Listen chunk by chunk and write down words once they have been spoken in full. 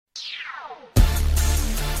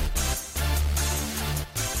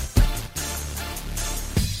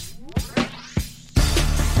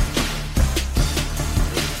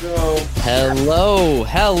Hello,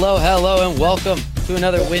 and welcome to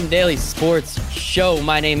another Win Daily Sports Show.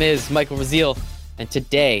 My name is Michael Raziel, and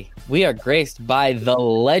today we are graced by the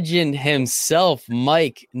legend himself,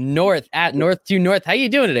 Mike North at North to North. How you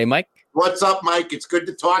doing today, Mike? What's up, Mike? It's good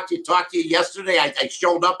to talk to you. Talked to you yesterday. I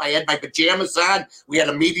showed up. I had my pajamas on. We had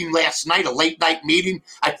a meeting last night, a late-night meeting.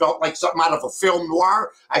 I felt like something out of a film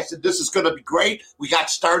noir. I said, this is going to be great. We got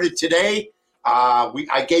started today.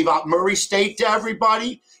 I gave out Murray State to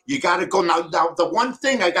everybody. You got to go. Now, the one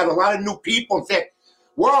thing, I got a lot of new people. In fact,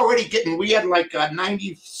 we're already we had like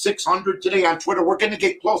 9,600 today on Twitter. We're going to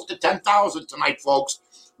get close to 10,000 tonight, folks.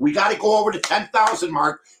 We got to go over the 10,000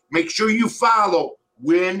 mark. Make sure you follow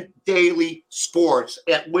Win Daily Sports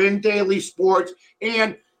at Win Daily Sports,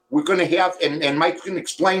 and we're going to have and Mike's going to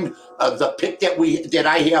explain the pick that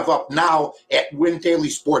I have up now at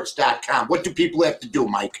windailysports.com. What do people have to do,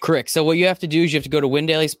 Mike? Correct. So what you have to do is you have to go to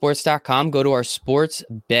windailysports.com, go to our sports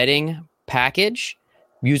betting package,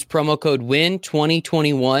 use promo code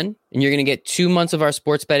WIN2021, and you're going to get 2 months of our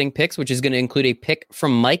sports betting picks, which is going to include a pick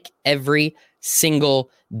from Mike every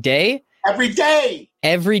single day. Every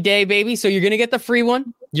day, baby. So you're going to get the free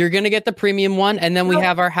one. You're going to get the premium one. And then we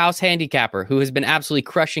have our house handicapper who has been absolutely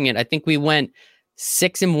crushing it. I think we went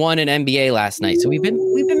 6-1 in NBA last night. So we've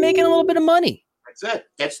been making a little bit of money. That's it.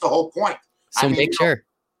 That's the whole point. So make sure.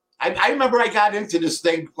 I remember I got into this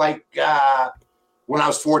thing like when I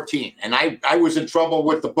was 14. And I was in trouble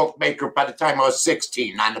with the bookmaker by the time I was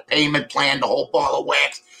 16 on the payment plan, the whole ball of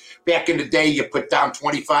wax. Back in the day, you put down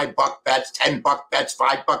 $25 bets, $10 bets,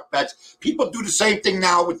 $5 bets. People do the same thing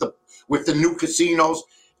now with the new casinos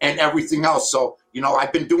and everything else. So,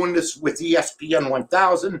 I've been doing this with ESPN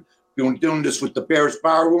 1000, been doing this with the Bears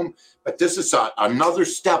Barroom, but this is another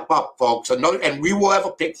step up, folks. And we will have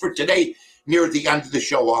a pick for today near the end of the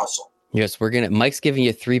show also. Yes, Mike's giving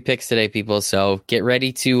you 3 picks today, people. So get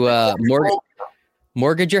ready to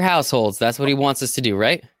mortgage your households. That's what he wants us to do,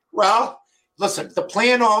 right? Well, listen, the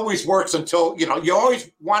plan always works until, you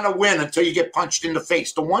always want to win until you get punched in the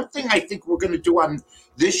face. The one thing I think we're going to do on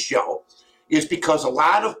this show is because a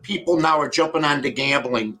lot of people now are jumping on the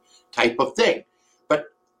gambling type of thing.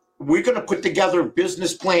 But we're going to put together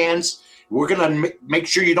business plans. We're going to make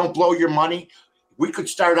sure you don't blow your money. We could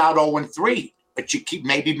start out 0-3, but you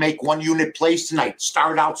maybe make 1 unit plays tonight.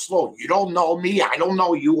 Start out slow. You don't know me. I don't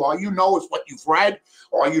know you. All you know is what you've read.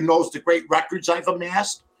 All you know is the great records I've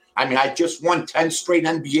amassed. I mean, I just won 10 straight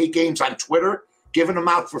NBA games on Twitter, giving them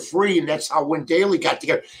out for free, and that's how Win Daily got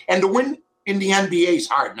together. And to win in the NBA is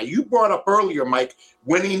hard. Now, you brought up earlier, Mike,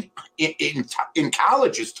 winning in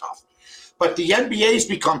college is tough. But the NBA's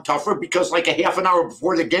become tougher because like a half an hour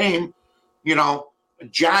before the game,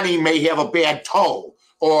 Johnny may have a bad toe,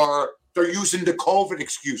 or they're using the COVID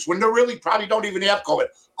excuse when they really probably don't even have COVID.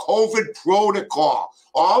 COVID protocol.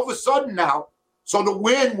 All of a sudden now, so to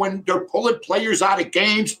win when they're pulling players out of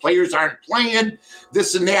games, players aren't playing,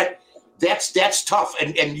 this and that, that's tough.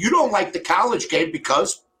 And you don't like the college game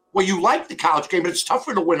because, well, you like the college game, but it's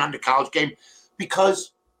tougher to win on the college game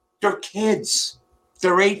because they're kids.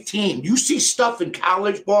 They're 18. You see stuff in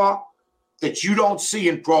college ball that you don't see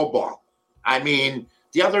in pro ball. I mean,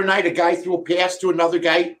 the other night a guy threw a pass to another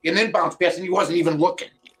guy, an inbounds pass, and he wasn't even looking,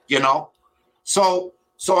 So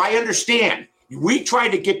I understand. We try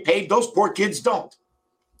to get paid. Those poor kids don't.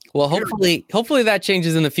 Well, hopefully that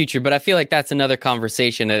changes in the future, but I feel like that's another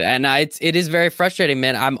conversation. And it is very frustrating,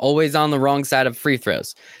 man. I'm always on the wrong side of free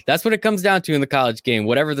throws. That's what it comes down to in the college game.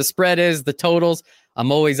 Whatever the spread is, the totals, I'm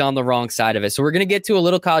always on the wrong side of it. So we're going to get to a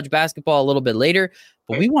little college basketball a little bit later,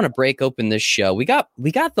 but we want to break open this show. We got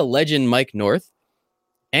the legend Mike North,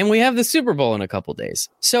 and we have the Super Bowl in a couple days.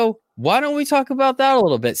 So why don't we talk about that a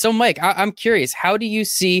little bit? So, Mike, I'm curious. How do you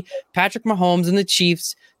see Patrick Mahomes and the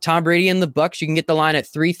Chiefs, Tom Brady and the Bucs? You can get the line at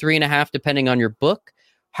 3.5, depending on your book.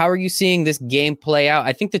 How are you seeing this game play out?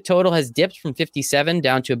 I think the total has dipped from 57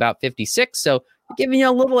 down to about 56. So giving you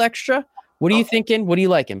a little extra. What are you thinking? What are you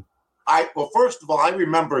liking? Well, first of all, I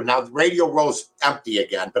remember now the Radio Row's empty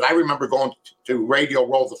again, but I remember going to Radio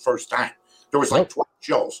Row the first time. There was like 12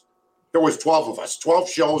 shows. There was 12 of us, 12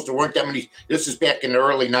 shows. There weren't that many. This is back in the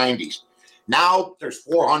early 90s. Now there's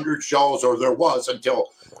 400 shows, or there was until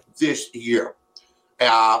this year.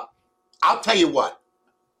 I'll tell you what.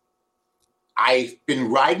 I've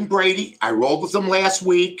been riding Brady. I rolled with him last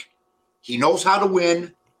week. He knows how to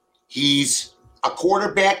win. He's a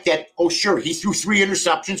quarterback that, he threw 3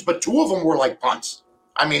 interceptions, but 2 of them were like punts.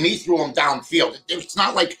 I mean, he threw them downfield. It's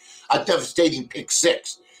not like a devastating pick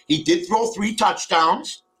 6. He did throw 3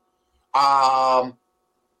 touchdowns. But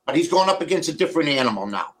he's going up against a different animal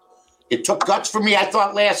now. It took guts for me, I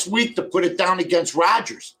thought, last week to put it down against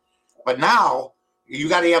Rodgers. But now, You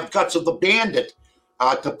got to have guts of the bandit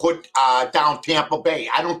to put down Tampa Bay.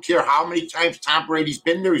 I don't care how many times Tom Brady's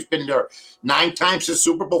been there. He's been there 9 times to the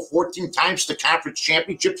Super Bowl, 14 times to conference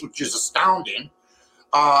championships, which is astounding.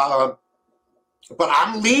 But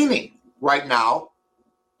I'm leaning right now,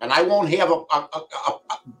 and I won't have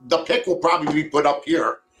the pick will probably be put up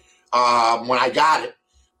here when I got it.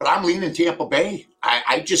 But I'm leaning Tampa Bay.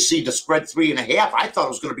 I just see the spread 3.5. I thought it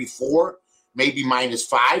was going to be 4, maybe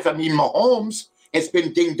 -5. I mean, Mahomes has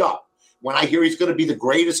been dinged up. When I hear he's going to be the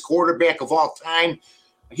greatest quarterback of all time,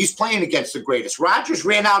 he's playing against the greatest. Rodgers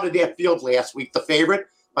ran out of that field last week, the favorite,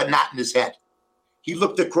 but not in his head. He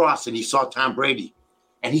looked across and he saw Tom Brady.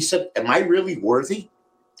 And he said, am I really worthy?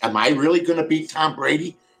 Am I really going to beat Tom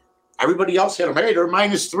Brady? Everybody else had him. Hey, they're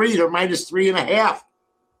 -3. They're -3.5.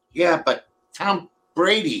 Yeah, but Tom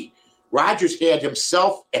Brady, Rodgers had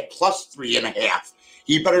himself at +3.5.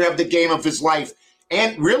 He better have the game of his life.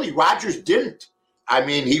 And really, Rodgers didn't. I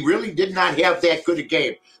mean, he really did not have that good a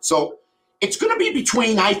game. So it's going to be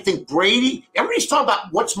between, I think, Brady. Everybody's talking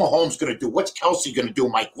about what's Mahomes going to do. What's Kelsey going to do,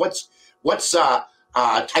 Mike? What's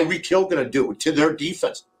Tyreek Hill going to do to their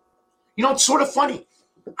defense? You know, it's sort of funny.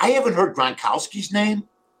 I haven't heard Gronkowski's name.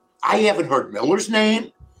 I haven't heard Miller's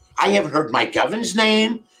name. I haven't heard Mike Evans'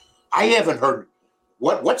 name. I haven't heard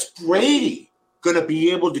what's Brady going to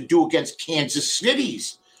be able to do against Kansas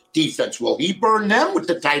City's defense. Will he burn them with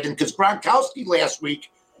the tight end? Because Gronkowski last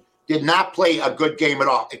week did not play a good game at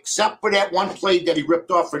all, except for that one play that he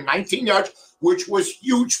ripped off for 19 yards, which was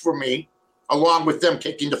huge for me, along with them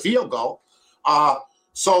kicking the field goal.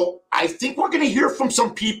 So I think we're going to hear from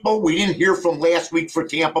some people we didn't hear from last week for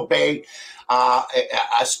Tampa Bay,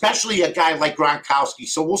 especially a guy like Gronkowski.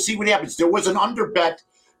 So we'll see what happens. There was an under bet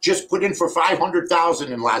just put in for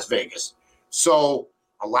 $500,000 in Las Vegas. So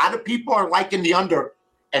a lot of people are liking the under.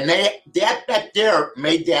 And that bet there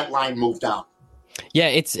made that line move down. Yeah,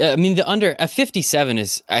 the under at 57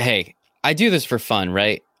 is, hey, I do this for fun,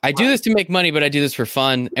 right? I do this to make money, but I do this for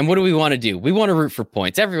fun. And what do we want to do? We want to root for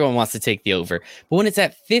points. Everyone wants to take the over. But when it's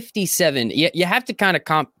at 57, you have to kind of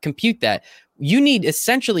compute that. You need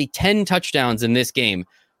essentially 10 touchdowns in this game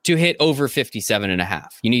to hit over 57.5.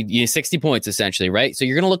 You need 60 points essentially, right? So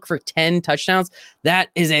you're going to look for 10 touchdowns. That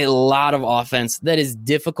is a lot of offense that is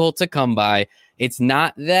difficult to come by. It's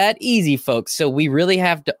not that easy, folks. So we really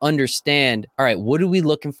have to understand, all right, what are we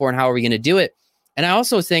looking for and how are we going to do it? And I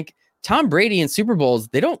also think Tom Brady in Super Bowls,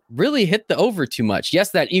 they don't really hit the over too much. Yes,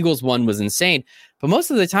 that Eagles one was insane, but most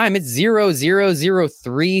of the time it's 0-0,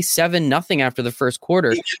 0-3, 7-0 after the first quarter.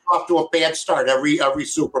 He gets off to a bad start every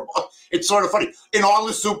Super Bowl. It's sort of funny. In all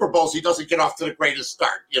his Super Bowls, he doesn't get off to the greatest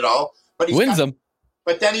start, you know. But he wins them.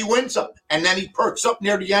 But then he wins them. And then he perks up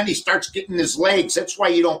near the end. He starts getting his legs. That's why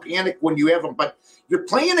you don't panic when you have him. But you're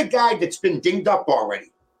playing a guy that's been dinged up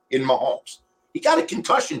already in Mahomes. He got a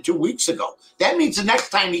concussion 2 weeks ago. That means the next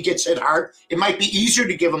time he gets hit hard, it might be easier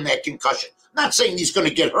to give him that concussion. I'm not saying he's going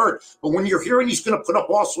to get hurt, but when you're hearing he's going to put up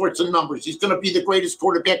all sorts of numbers, he's going to be the greatest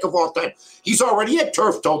quarterback of all time. He's already had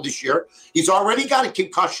turf toe this year. He's already got a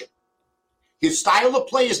concussion. His style of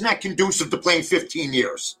play is not conducive to playing 15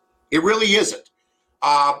 years. It really isn't.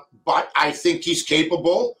 But I think he's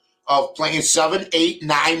capable of playing 7, 8,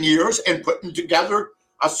 9 years and putting together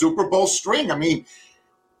a Super Bowl string. I mean,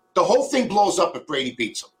 the whole thing blows up if Brady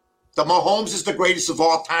beats him. The Mahomes is the greatest of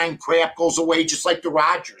all time crap goes away, just like the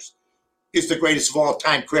Rodgers is the greatest of all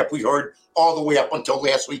time crap we heard all the way up until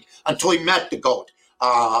last week, until he met the GOAT,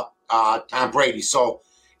 Tom Brady. So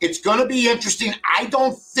it's going to be interesting. I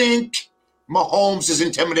don't think Mahomes is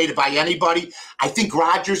intimidated by anybody. I think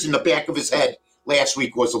Rodgers in the back of his head last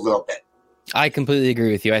week was a little bit. I completely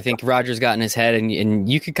agree with you. I think Rodgers got in his head, and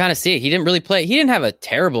you could kind of see it. He didn't really play. He didn't have a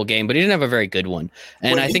terrible game, but he didn't have a very good one.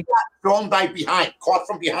 And when I think got thrown by behind, caught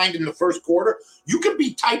from behind in the first quarter, you can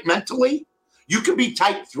be tight mentally. You can be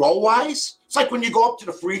tight throw-wise. It's like when you go up to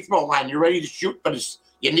the free throw line, you're ready to shoot, but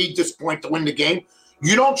you need this point to win the game.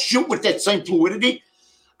 You don't shoot with that same fluidity.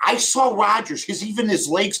 I saw Rodgers, even his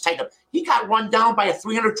legs tight up. He got run down by a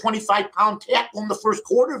 325-pound tackle in the first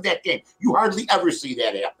quarter of that game. You hardly ever see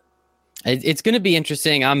that happen. It's going to be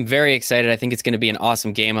interesting. I'm very excited. I think it's going to be an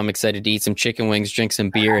awesome game. I'm excited to eat some chicken wings, drink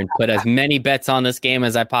some beer, and put as many bets on this game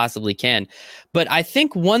as I possibly can. But I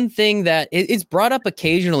think one thing that it's brought up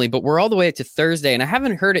occasionally, but we're all the way to Thursday, and I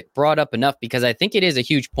haven't heard it brought up enough because I think it is a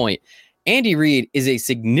huge point. Andy Reid is a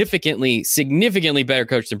significantly better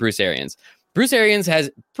coach than Bruce Arians. Bruce Arians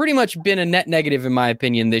has pretty much been a net negative, in my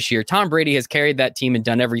opinion, this year. Tom Brady has carried that team and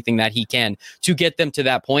done everything that he can to get them to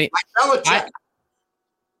that point. Like Belichick.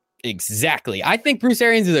 Exactly. I think Bruce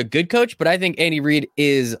Arians is a good coach, but I think Andy Reid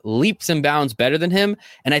is leaps and bounds better than him.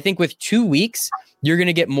 And I think with 2 weeks, you're going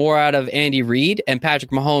to get more out of Andy Reid and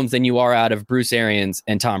Patrick Mahomes than you are out of Bruce Arians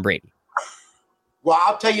and Tom Brady. Well,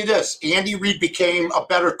 I'll tell you this. Andy Reid became a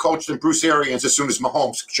better coach than Bruce Arians as soon as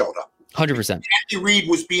Mahomes showed up. 100%. Andy Reid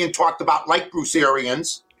was being talked about like Bruce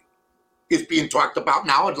Arians is being talked about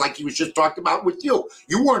now, and like he was just talked about with you.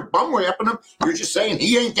 You weren't bum rapping him. You're just saying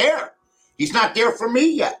he ain't there. He's not there for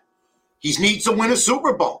me yet. He needs to win a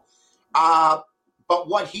Super Bowl. But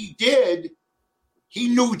what he did, he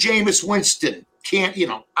knew Jameis Winston can't,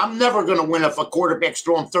 I'm never going to win if a quarterback's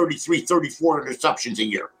throwing 33, 34 interceptions a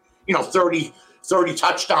year. 30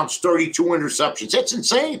 touchdowns, 32 interceptions. That's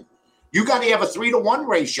insane. You got to have a 3-to-1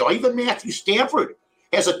 ratio. Even Matthew Stafford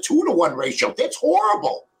has a 2-to-1 ratio. That's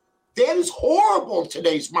horrible. That is horrible in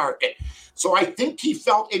today's market. So I think he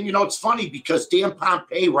felt, and it's funny because Dan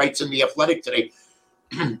Pompei writes in The Athletic today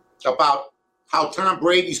about how Tom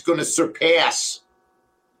Brady's going to surpass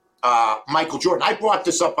Michael Jordan. I brought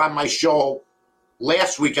this up on my show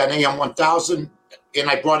last week on AM 1000, and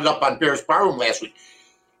I brought it up on Bears Barroom last week.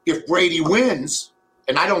 If Brady wins,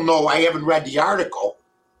 and I don't know, I haven't read the article,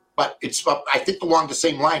 but it's, I think, along the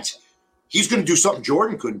same lines, he's going to do something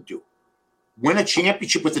Jordan couldn't do. Win a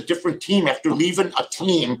championship with a different team after leaving a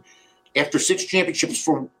team after 6 championships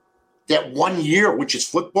for that 1 year, which is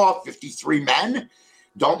football, 53 men,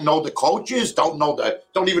 don't know the coaches, don't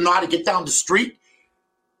even know how to get down the street.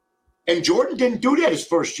 And Jordan didn't do that his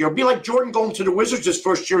first year. It'd be like Jordan going to the Wizards his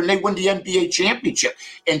first year and they win the NBA championship.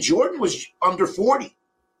 And Jordan was under 40.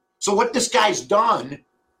 So what this guy's done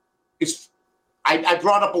is, I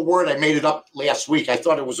brought up a word, I made it up last week. I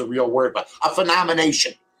thought it was a real word, but a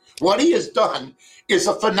phenomenation. What he has done is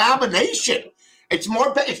a phenomenation. It's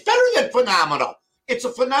better than phenomenal. It's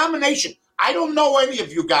a phenomenation. I don't know any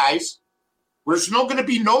of you guys. There's going to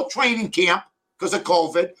be no training camp because of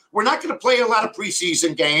COVID. We're not going to play a lot of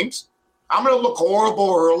preseason games. I'm going to look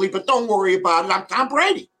horrible early, but don't worry about it. I'm Tom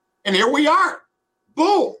Brady. And here we are.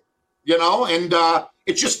 Boom. And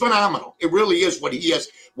it's just phenomenal. It really is what he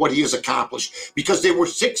has accomplished, because they were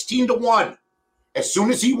 16-1. As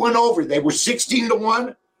soon as he went over, they were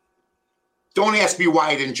 16-1. Don't ask me why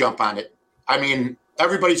I didn't jump on it. I mean,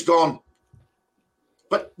 everybody's going,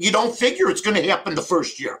 but you don't figure it's going to happen the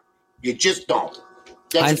first year. You just don't.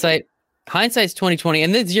 Hindsight's 2020,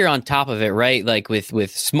 and this year on top of it, right? Like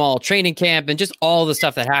with small training camp and just all the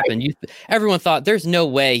stuff that happened, everyone thought there's no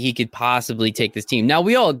way he could possibly take this team. Now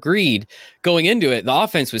we all agreed going into it, the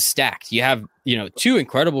offense was stacked. You have 2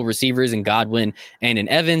 incredible receivers in Godwin and in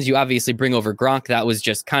Evans. You obviously bring over Gronk. That was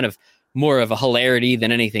just kind of more of a hilarity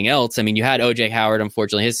than anything else. I mean, you had OJ Howard.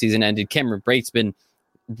 Unfortunately, his season ended. Cameron Brate's been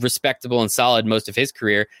respectable and solid most of his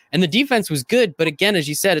career, and the defense was good. But again, as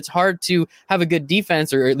you said, it's hard to have a good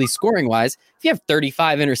defense, or at least scoring wise, if you have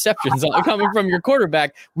 35 interceptions coming from your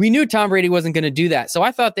quarterback. We knew Tom Brady wasn't going to do that, so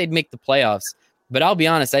I thought they'd make the playoffs. But I'll be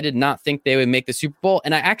honest, I did not think they would make the Super Bowl.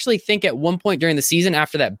 And I actually think at one point during the season,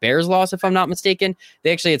 after that Bears loss, if I'm not mistaken,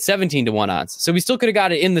 they actually had 17-1 odds. So we still could have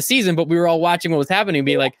got it in the season, but we were all watching what was happening and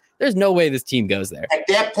be like, there's no way this team goes there. At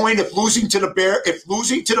that point, if losing to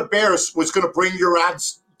the Bears was going to bring your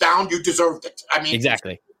odds down, you deserved it. I mean,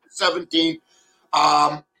 exactly. 17.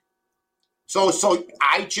 So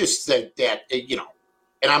I just think that,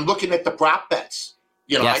 and I'm looking at the prop bets.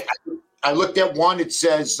 Yes. I looked at one. It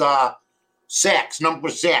says number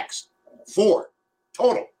of sacks, 4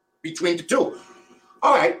 total between the two.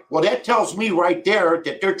 All right. Well, that tells me right there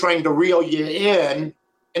that they're trying to reel you in.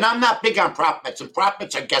 And I'm not big on prop bets, and prop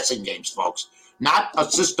bets are guessing games, folks. Not a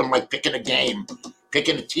system like picking a game,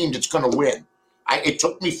 picking a team that's going to win. It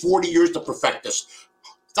took me 40 years to perfect this.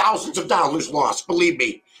 Thousands of dollars lost, believe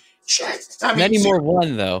me. Many more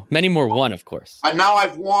won, of course. And now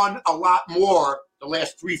I've won a lot more the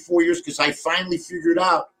last 3-4 years because I finally figured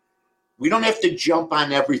out we don't have to jump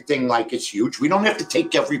on everything like it's huge. We don't have to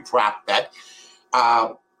take every prop bet.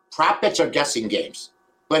 Prop bets are guessing games.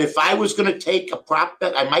 But if I was going to take a prop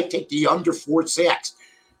bet, I might take the under 4 sacks.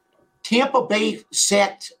 Tampa Bay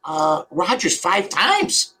sacked Rodgers 5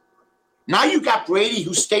 times. Now you got Brady,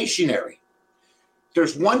 who's stationary.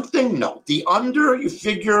 There's one thing, though. The under, you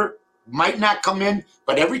figure, might not come in,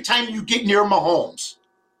 but every time you get near Mahomes,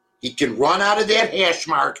 he can run out of that hash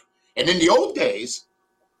mark. And in the old days,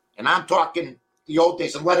 and I'm talking the old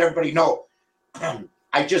days, and let everybody know,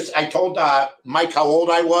 I told Mike how old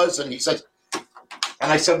I was, and he said,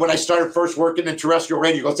 and I said, when I started first working in terrestrial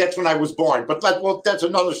radio, he goes, that's when I was born. But that's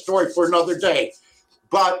another story for another day.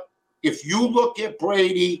 But if you look at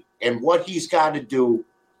Brady and what he's got to do,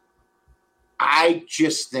 I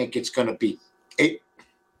just think it's going to be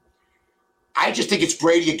I just think it's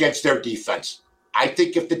Brady against their defense. I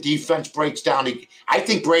think if the defense breaks down, I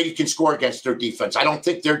think Brady can score against their defense. I don't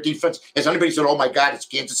think their defense, as anybody said, oh my God, it's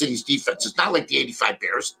Kansas City's defense. It's not like the 85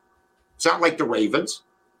 Bears. It's not like the Ravens.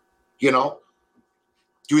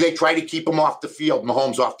 Do they try to keep them off the field,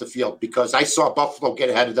 Mahomes off the field? Because I saw Buffalo get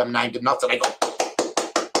ahead of them 9-0. I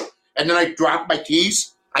go, and then I dropped my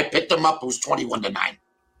keys. I picked them up. It was 21-9.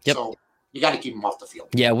 Yep. So you got to keep them off the field.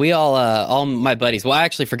 Yeah, we all my buddies. Well, I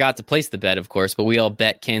actually forgot to place the bet, of course, but we all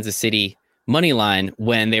bet Kansas City money line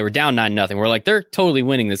when they were down 9-0. We're like, they're totally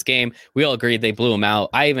winning this game. We all agreed they blew them out.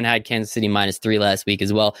 I even had Kansas City -3 last week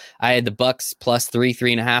as well. I had the Bucks +3,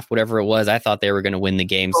 3.5, whatever it was. I thought they were going to win the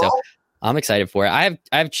game. So I'm excited for it. I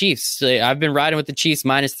have Chiefs. I've been riding with the Chiefs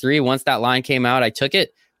 -3. Once that line came out, I took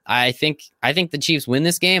it. I think the Chiefs win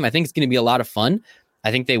this game. I think it's going to be a lot of fun.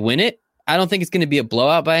 I think they win it. I don't think it's going to be a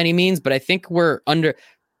blowout by any means, but I think we're under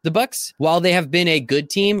the Bucks. While they have been a good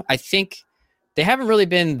team, I think they haven't really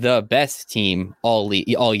been the best team all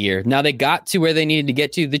year. Now they got to where they needed to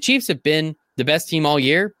get to. The Chiefs have been the best team all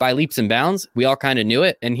year by leaps and bounds. We all kind of knew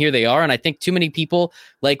it, and here they are. And I think too many people,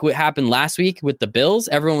 like what happened last week with the Bills,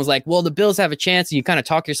 everyone was like, well, the Bills have a chance, and you kind of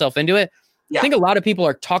talk yourself into it. Yeah. I think a lot of people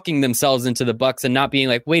are talking themselves into the Bucks and not being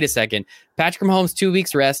like, wait a second, Patrick Mahomes, 2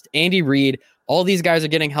 weeks rest, Andy Reid, all these guys are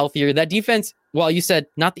getting healthier. That defense, while you said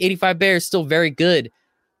not the 85 Bears, still very good.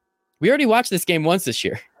 We already watched this game once this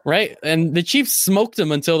year, right? And the Chiefs smoked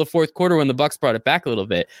them until the fourth quarter when the Bucks brought it back a little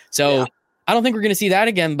bit. So I don't think we're going to see that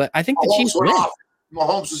again, but I think the Chiefs win.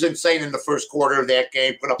 Mahomes was insane in the first quarter of that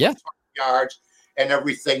game, put up 100 yards and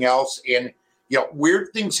everything else. And,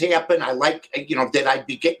 weird things happen. I like, that I'd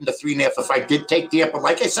be getting the 3.5 if I did take the up. But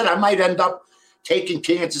like I said, I might end up taking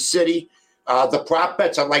Kansas City. The prop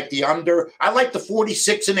bets, I like the under. I like the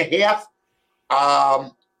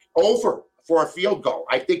 46.5 over for a field goal.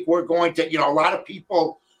 I think we're going to, a lot of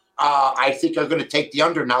people, I think are going to take the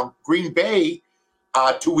under. Now, Green Bay,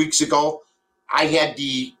 2 weeks ago, I had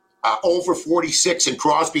the over 46, and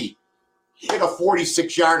Crosby hit a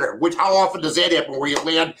 46-yarder, which how often does that happen where you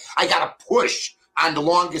land? I got to push on the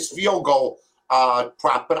longest field goal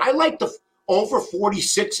prop. But I like the over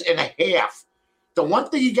 46.5. The one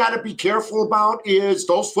thing you got to be careful about is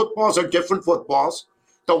those footballs are different footballs.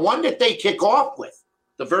 The one that they kick off with,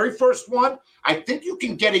 the very first one, I think you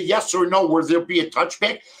can get a yes or no where there'll be a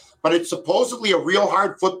touchback, but it's supposedly a real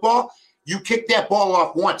hard football. You kick that ball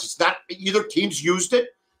off once. It's not either team's used it.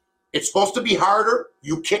 It's supposed to be harder.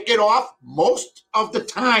 You kick it off. Most of the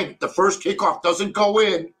time, the first kickoff doesn't go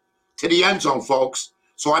in to the end zone, folks.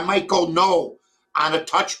 So I might go no on a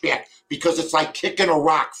touchback because it's like kicking a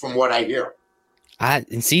rock from what I hear.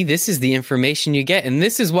 And see, this is the information you get. And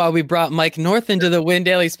this is why we brought Mike North into the Win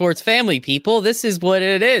Daily Sports family, people. This is what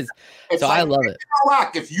it is. It's so like I love it.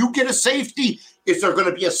 Rock. If you get a safety, is there going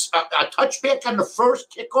to be a touchback on the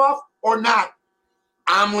first kickoff or not?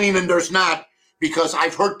 I'm leaning there's not, because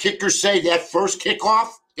I've heard kickers say that first kickoff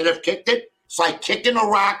that have kicked it, it's like kicking a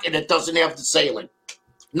rock and it doesn't have the sailing.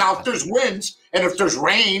 Now, if there's winds and if there's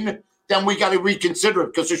rain, then we got to reconsider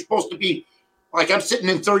it because there's supposed to be, like I'm sitting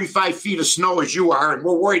in 35 feet of snow as you are, and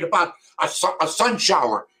we're worried about a sun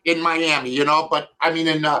shower in Miami, but I mean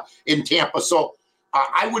in Tampa. So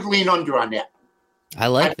I would lean under on that. I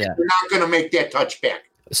like that. You're not going to make that touchback.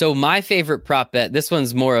 So my favorite prop bet, this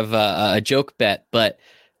one's more of a joke bet, but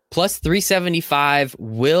plus 375,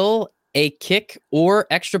 will a kick or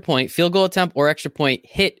extra point, field goal attempt or extra point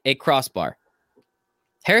hit a crossbar?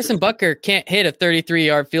 Harrison Butker can't hit a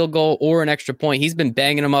 33-yard field goal or an extra point. He's been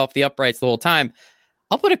banging them off the uprights the whole time.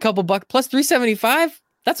 I'll put a couple bucks plus 375.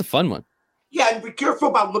 That's a fun one. Yeah, and be careful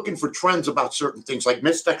about looking for trends about certain things, like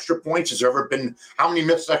missed extra points. Has there ever been how many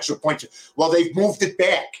missed extra points? Well, they've moved it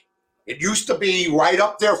back. It used to be right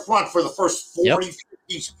up there front for the first 40,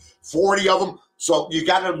 50, 40 of them. So you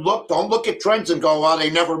got to look. Don't look at trends and go, well,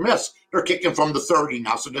 they never miss. They're kicking from the 30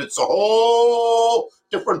 now. So it's a whole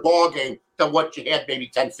different ball game than what you had maybe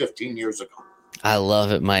 10, 15 years ago. I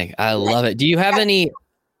love it, Mike. I love it. Do you have any?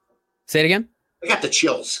 Say it again. I got the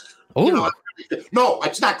chills. Oh, no,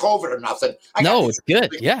 it's not COVID or nothing. No, it's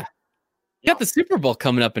good. Yeah. You got the Super Bowl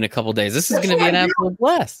coming up in a couple days. This is going to be an absolute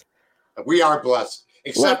blast. We are blessed.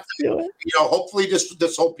 Except, hopefully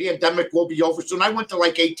this whole pandemic will be over soon. I went to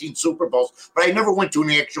like 18 Super Bowls, but I never went to an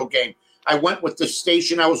actual game. I went with the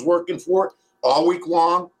station I was working for all week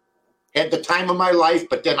long, had the time of my life,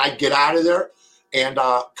 but then I'd get out of there and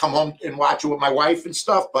come home and watch it with my wife and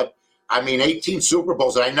stuff. But, 18 Super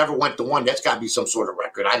Bowls, and I never went to one. That's got to be some sort of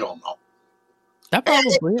record. I don't know. That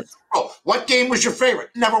probably is. Oh, what game was your favorite?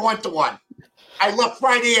 Never went to one. I left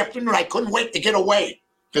Friday afternoon. I couldn't wait to get away.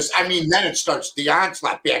 Because, then it starts the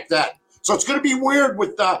onslaught back then. So it's going to be weird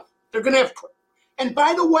with They're going to have. And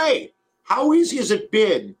by the way, how easy has it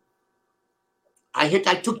been? I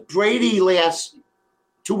took Brady last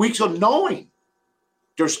 2 weeks of knowing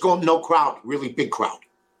there's going no crowd, really big crowd.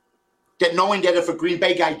 That knowing that if a Green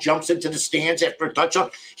Bay guy jumps into the stands after a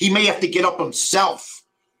touchdown, he may have to get up himself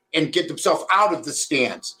and get himself out of the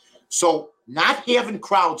stands. So not having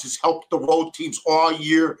crowds has helped the road teams all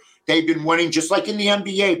year. They've been winning just like in the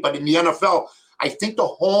NBA, but in the NFL, I think the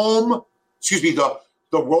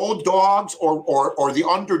road dogs or the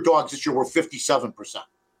underdogs this year were 57%.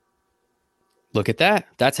 Look at that.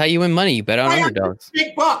 That's how you win money. You bet on underdogs.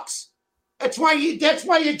 Big bucks. That's why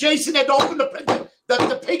Jason had opened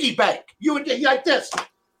the piggy bank. You like this.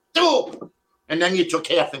 Do. And then you took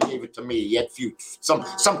half and gave it to me. You had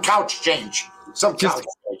some couch change.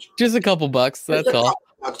 Just a couple bucks. That's all.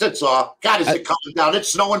 That's all. God, is it coming down?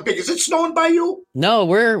 It's snowing big. Is it snowing by you? No,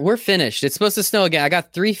 we're finished. It's supposed to snow again. I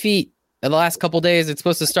got 3 feet in the last couple days. It's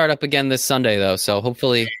supposed to start up again this Sunday, though. So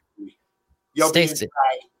hopefully, stay safe.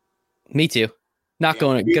 Me too.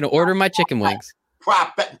 Going to order my chicken wings.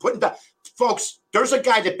 Prop betting, folks. There's a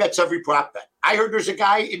guy that bets every prop bet. I heard there's a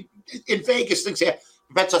guy in Vegas thinks he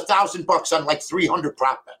bets $1,000 on like 300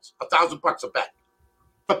 prop bets. $1,000 a bet.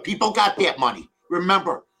 But people got that money.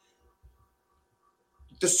 Remember,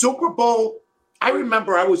 the Super Bowl. I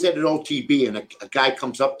remember I was at an OTB and a guy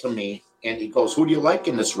comes up to me and he goes, "Who do you like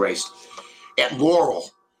in this race?" At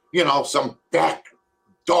Laurel, some back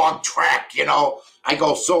dog track. I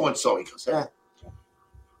go, so and so. He goes,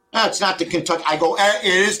 No, it's not the Kentucky. I go, it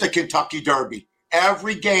is the Kentucky Derby.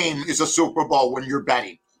 Every game is a Super Bowl when you're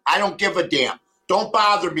betting. I don't give a damn. Don't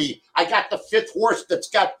bother me. I got the 5th horse that's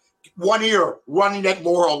got one ear running at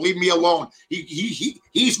Laurel. Leave me alone.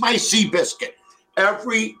 He's my Seabiscuit.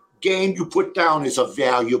 Every game you put down is a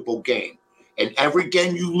valuable game. And every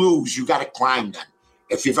game you lose, you got to climb then.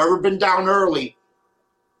 If you've ever been down early,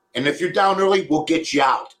 and if you're down early, we'll get you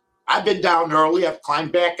out. I've been down early. I've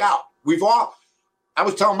climbed back out. I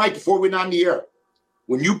was telling Mike before we went on the air,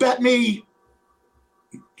 when you bet me,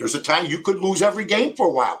 there's a time you could lose every game for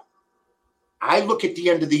a while. I look at the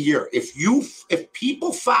end of the year. If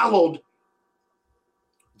people followed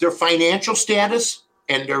their financial status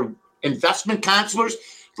and their investment counselors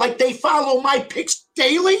like they follow my picks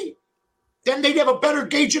daily, then they'd have a better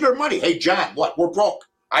gauge of their money. Hey, John, what? We're broke.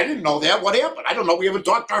 I didn't know that. What happened? I don't know. We haven't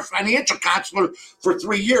talked to our financial counselor for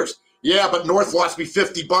 3 years. Yeah, but North lost me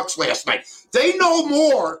 $50 last night. They know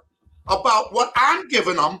more about what I'm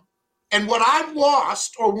giving them and what I've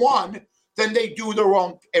lost or won than they do their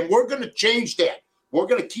own. And we're going to change that. We're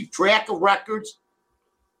going to keep track of records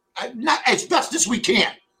not as best as we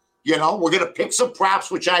can. We're going to pick some props,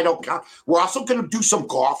 which I don't count. We're also going to do some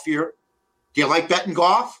golf here. Do you like betting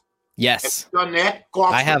golf? Yes. Have you done that?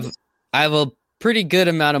 Golf. I have a pretty good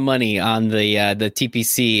amount of money on the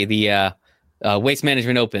TPC, the Waste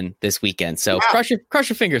Management Open this weekend. So crush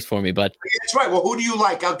your fingers for me, bud. That's right. Well, who do you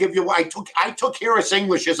like? I'll give you. I took Harris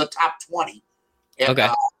English as a top 20. And, okay.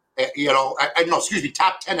 Top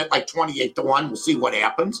 10 at like 28-1. We'll see what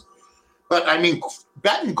happens. But I mean,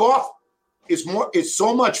 betting golf is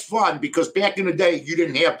so much fun because back in the day you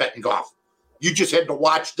didn't have betting golf. You just had to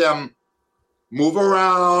watch them move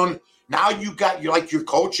around. Now you're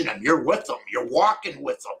coaching them. You're with them. You're walking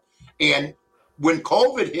with them. And when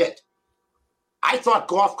COVID hit, I thought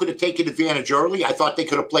golf could have taken advantage early. I thought they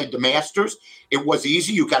could have played the Masters. It was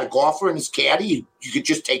easy. You got a golfer and his caddy. You could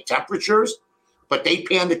just take temperatures. But they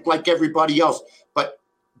panicked like everybody else. But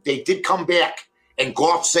they did come back, and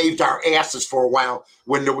golf saved our asses for a while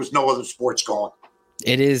when there was no other sports going.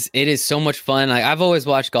 It is so much fun. I've always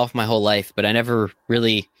watched golf my whole life, but I never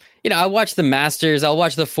really, I watch the Masters. I'll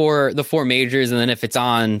watch the four majors, and then if it's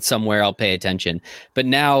on somewhere, I'll pay attention. But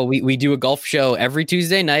now we do a golf show every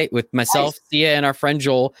Tuesday night with myself, nice. Sia, and our friend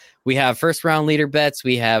Joel. We have first round leader bets.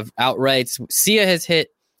 We have outrights. Sia has hit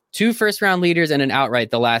 2 first round leaders and an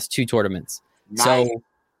outright the last 2 tournaments. Nice. So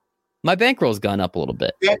my bankroll's gone up a little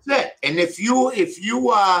bit. That's it. And if you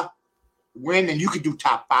win, and you can do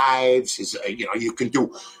top 5s, you can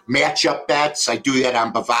do matchup bets. I do that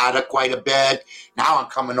on Bovada quite a bit. Now I'm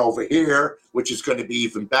coming over here, which is going to be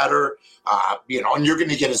even better. And you're going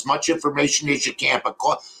to get as much information as you can. But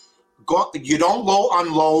you don't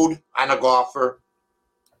unload on a golfer.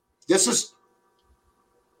 This is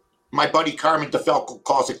my buddy Carmen DeFalco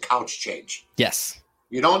calls it couch change. Yes.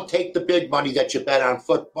 You don't take the big money that you bet on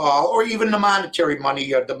football or even the monetary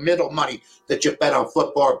money or the middle money that you bet on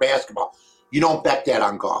football or basketball. You don't bet that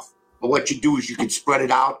on golf. But what you do is you can spread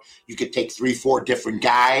it out. You can take 3-4 different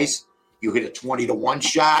guys. You hit a 20-1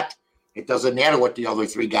 shot. It doesn't matter what the other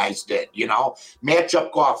 3 guys did,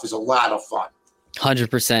 Matchup golf is a lot of fun.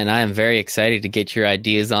 100%. I am very excited to get your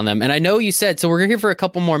ideas on them. And I know you said, so we're here for a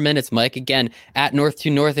couple more minutes, Mike. Again, at North to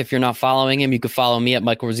North, if you're not following him, you can follow me at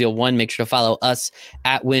Michael Raziel 1. Make sure to follow us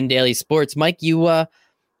at Win Daily Sports. Mike, you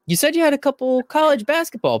said you had a couple college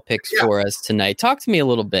basketball picks for us tonight. Talk to me a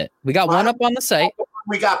little bit. We got one up on the site.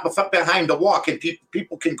 We got behind the walk, and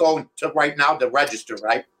people can go to right now to register,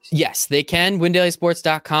 right? Yes, they can.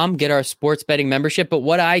 WinDailySports.com, get our sports betting membership. But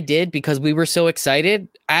what I did, because we were so excited,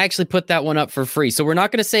 I actually put that one up for free. So we're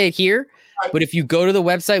not going to say it here, but if you go to the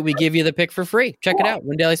website, we give you the pick for free. Check it out,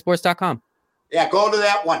 WinDailySports.com. Yeah, go to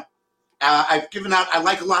that one. I've given out, I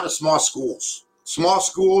like a lot of small schools. Small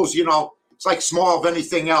schools, it's like small of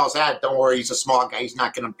anything else. Don't worry, he's a small guy. He's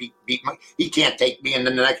not going to beat me. He can't take me in the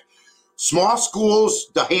next. Small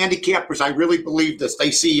schools, the handicappers, I really believe this.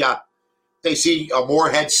 They see a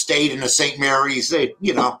Morehead State and a St. Mary's. They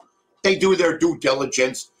do their due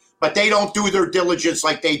diligence, but they don't do their diligence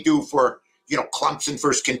like they do for, Clemson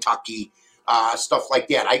versus Kentucky, stuff like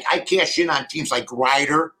that. I cash in on teams like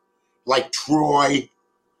Rider, like Troy,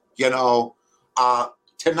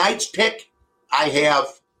 tonight's pick I have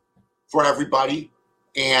for everybody,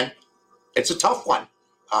 and it's a tough one.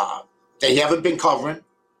 They haven't been covering.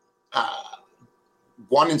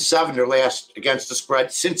 1-7 their last against the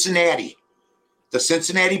spread. Cincinnati. The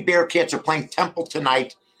Cincinnati Bearcats are playing Temple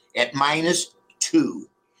tonight at -2.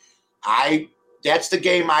 That's the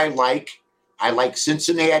game I like. I like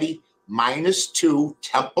Cincinnati -2.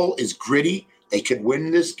 Temple is gritty. They could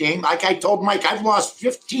win this game. Like I told Mike, I've lost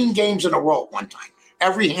 15 games in a row one time.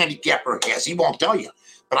 Every handicapper has. He won't tell you.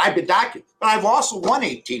 But I've been documented. But I've also won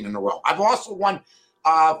 18 in a row. I've also won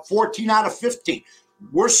 14 out of 15.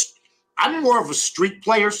 I'm more of a streak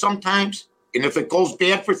player sometimes. And if it goes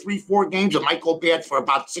bad for 3-4 games, it might go bad for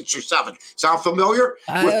about 6 or 7. Sound familiar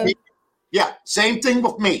with me? Yeah, same thing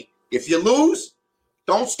with me. If you lose,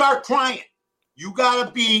 don't start crying. You got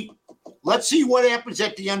to be, let's see what happens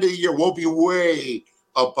at the end of the year. We'll be way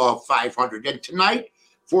above 500. And tonight,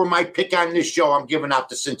 for my pick on this show, I'm giving out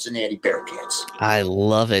the Cincinnati Bearcats. I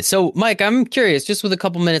love it. So, Mike, I'm curious, just with a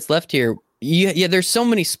couple minutes left here. Yeah, there's so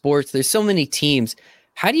many sports. There's so many teams.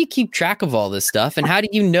 How do you keep track of all this stuff? And how do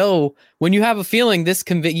you know when you have a feeling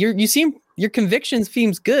your conviction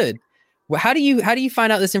seems good? Well, how do you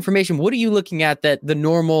find out this information? What are you looking at that the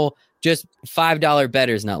normal just $5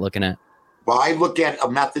 bettor is not looking at? Well, I look at a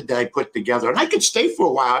method that I put together, and I could stay for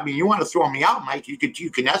a while. I mean, you want to throw me out, Mike? You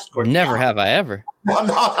can escort me. Never have I ever. Well,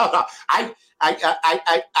 no.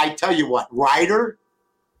 I tell you what, Ryder,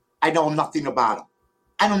 I know nothing about him.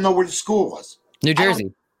 I don't know where the school was. New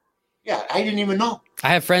Jersey. I didn't even know. I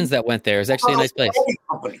have friends that went there. It was actually a nice place.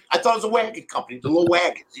 I thought it was a wagon company, the little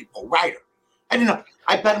wagons, Ryder. I didn't know.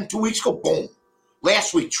 I bet him 2 weeks ago. Boom.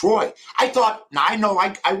 Last week, Troy. I thought. Now I know.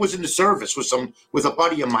 I was in the service with a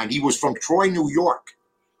buddy of mine. He was from Troy, New York.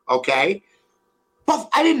 Okay, but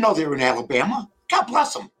I didn't know they were in Alabama. God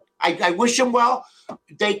bless them. I wish them well.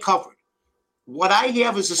 They covered. What I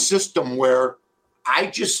have is a system where I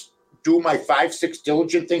just do my 5-6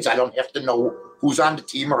 diligent things. I don't have to know who's on the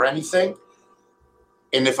team or anything.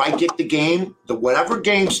 And if I get the game, whatever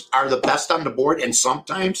games are the best on the board, and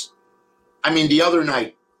sometimes, the other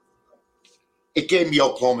night, it gave me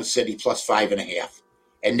Oklahoma City plus 5.5,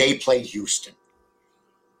 and they played Houston.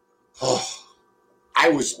 Oh, I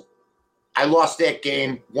lost that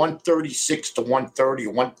game 136 to 130.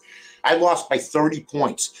 I lost by 30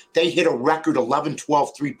 points. They hit a record 11,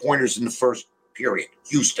 12 3-pointers in the first period,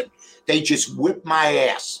 Houston. They just whipped my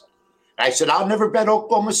ass. I said, I'll never bet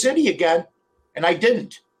Oklahoma City again. And I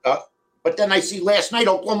didn't. But then I see last night,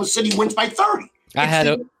 Oklahoma City wins by 30. I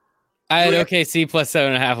had OKC plus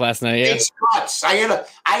 7.5 last night. Yeah. It's nuts. I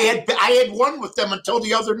had won with them until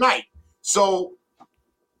the other night. So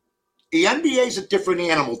the NBA is a different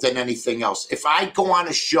animal than anything else. If I go on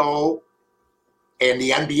a show and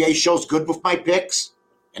the NBA show's good with my picks,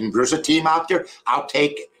 and there's a team out there, I'll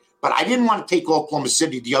take it. But I didn't want to take Oklahoma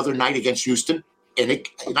City the other night against Houston, and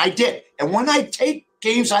I did. And when I take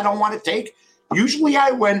games I don't want to take, usually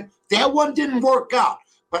I win. That one didn't work out.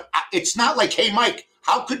 But it's not like, hey, Mike,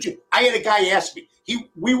 how could you? I had a guy ask me.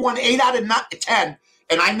 We won 8 out of 10,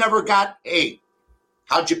 and I never got, hey,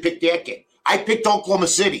 how'd you pick that game? I picked Oklahoma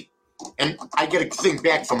City, and I get a thing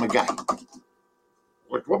back from a guy.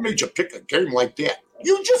 What made you pick a game like that?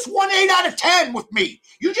 You just won 8 out of 10 with me.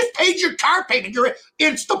 You just paid your car payment. You're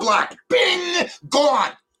Insta-block. Bing!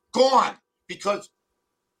 Gone. Because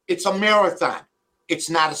it's a marathon. It's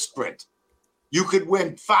not a sprint. You could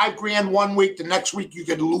win $5,000 one week. The next week, you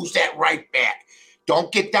could lose that right back.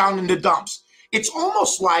 Don't get down in the dumps. It's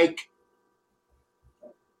almost like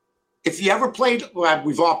if you ever played, well,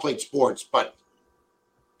 we've all played sports, but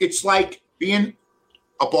it's like being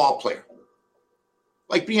a ball player,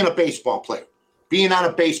 like being a baseball player, being on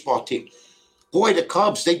a baseball team. Boy, the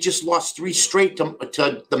Cubs, they just lost 3 straight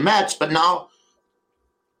to the Mets, but now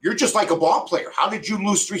you're just like a ball player. How did you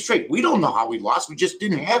lose 3 straight? We don't know how we lost. We just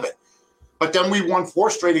didn't have it. But then we won 4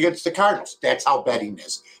 straight against the Cardinals. That's how betting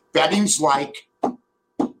is. Betting's like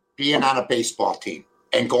being on a baseball team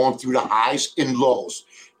and going through the highs and lows.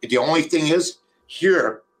 The only thing is,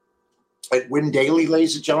 here at Win Daily,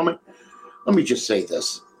 ladies and gentlemen, let me just say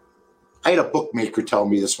this. I had a bookmaker tell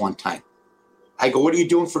me this one time. I go, what are you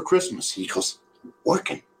doing for Christmas? He goes,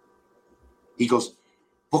 working. He goes,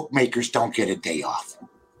 bookmakers don't get a day off,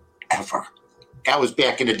 ever. That was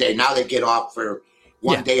back in the day. Now they get off for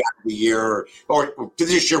one day out of the year. Or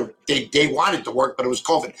this year, they wanted to work, but it was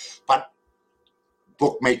COVID. But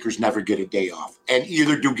bookmakers never get a day off. And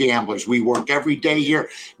either do gamblers. We work every day here.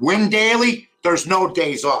 Win Daily, there's no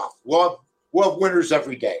days off. We'll have winners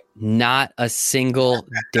every day. Not a single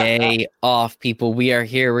day off, people. We are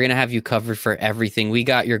here. We're going to have you covered for everything. We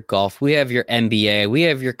got your golf. We have your NBA. We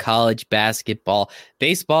have your college basketball.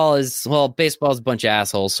 Baseball is a bunch of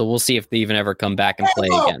assholes, so we'll see if they even ever come back and play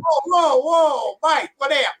again. Whoa, Mike,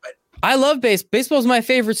 what happened? I love baseball. Baseball is my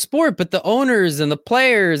favorite sport, but the owners and the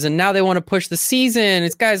players, and now they want to push the season.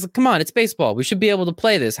 It's guys, come on, it's baseball. We should be able to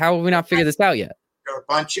play this. How have we not figured this out yet? There are a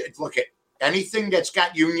bunch of, look at anything that's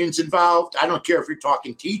got unions involved. I don't care if you're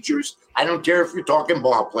talking teachers. I don't care if you're talking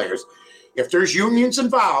ball players. If there's unions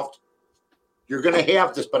involved, you're going to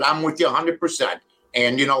have this, but I'm with you 100%.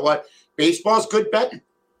 And you know what? Baseball's good betting.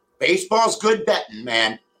 Baseball's good betting,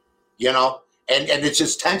 man. You know, and it's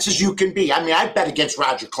as tense as you can be. I mean, I bet against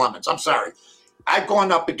Roger Clemens. I'm sorry. I've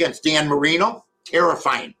gone up against Dan Marino.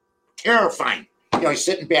 Terrifying. You know, he's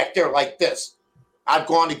sitting back there like this. I've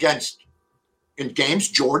gone against, in games,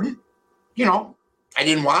 Jordan. You know, I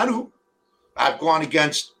didn't want to. I've gone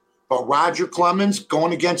against, but Roger Clemens,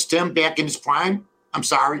 going against him back in his prime, I'm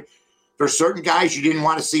sorry. There's certain guys you didn't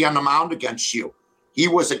want to see on the mound against you. He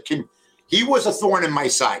was a thorn in my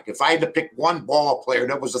side. If I had to pick one ball player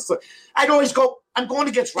that was a thorn, I'd always go, I'm going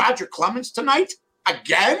against Roger Clemens tonight?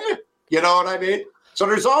 Again? You know what I mean? So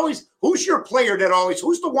there's always, who's your player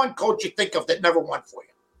who's the one coach you think of that never won for you?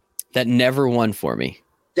 That never won for me.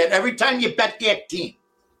 That every time you bet that team.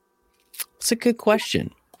 It's a good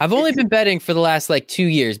question. I've only been betting for the last 2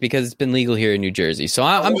 years because it's been legal here in New Jersey. So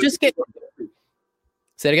I'm just getting.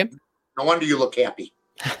 Say it again. No wonder you look happy.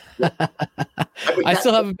 I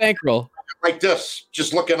still have a bankroll. Like this,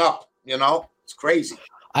 just looking up, you know, it's crazy.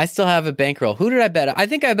 I still have a bankroll. Who did I bet? I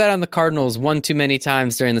think I bet on the Cardinals one too many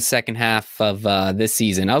times during the second half of this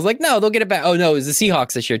season. I was like, no, they'll get it back. Oh, no, it was the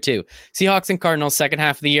Seahawks this year too. Seahawks and Cardinals second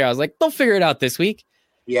half of the year. I was like, they'll figure it out this week.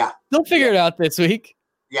 Yeah. They'll figure it out this week.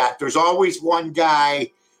 Yeah, there's always one guy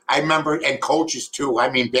I remember, and coaches too. I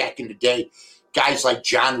mean, back in the day, guys like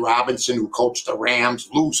John Robinson, who coached the Rams,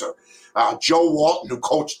 loser. Joe Walton, who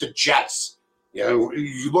coached the Jets. You know,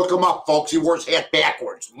 you look him up, folks. He wore his hat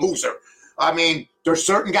backwards, loser. I mean, there's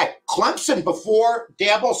certain guys. Clemson, before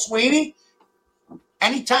Dabo Swinney,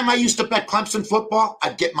 anytime I used to bet Clemson football,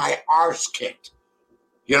 I'd get my arse kicked,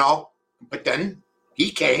 you know. But then he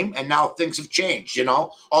came, and now things have changed, you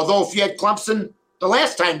know. Although if you had Clemson the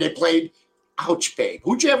last time they played, ouch, babe.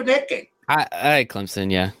 Who'd you have in that game? I had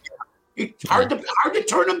Clemson, yeah. It's hard to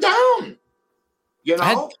turn them down, you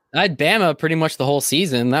know. I had Bama pretty much the whole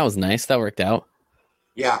season. That was nice. That worked out.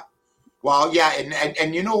 Yeah. Well, yeah,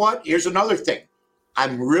 and you know what? Here's another thing.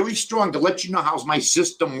 I'm really strong to let you know how my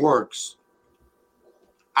system works.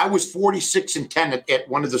 I was 46-10 at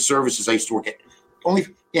one of the services I used to work at, only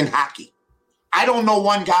in hockey. I don't know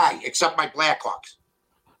one guy except my Blackhawks.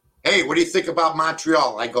 Hey, what do you think about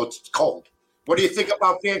Montreal? I go, it's cold. What do you think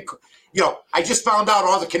about Vancouver? You know, I just found out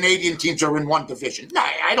all the Canadian teams are in one division. No,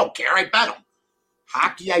 I don't care. I bet them.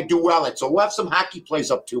 Hockey, I do well at. So we'll have some hockey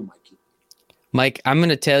plays up too, Mikey. Mike, I'm going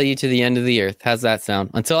to tell you to the end of the earth. How's that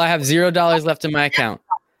sound? Until I have $0 left in my account.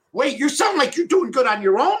 Wait, you sound like you're doing good on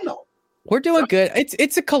your own, though. We're doing good.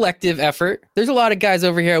 It's a collective effort. There's a lot of guys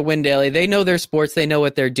over here at Win Daily. They know their sports. They know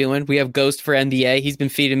what they're doing. We have Ghost for NBA. He's been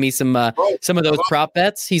feeding me some of those prop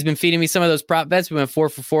bets. We went 4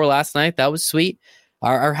 for 4 last night. That was sweet.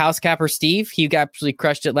 Our house capper, Steve, he actually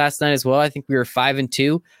crushed it last night as well. I think we were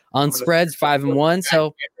 5-2 on spreads, 5-1.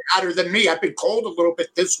 So hotter than me. I've been cold a little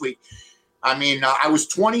bit this week. I mean, I was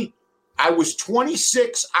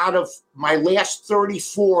 26 out of my last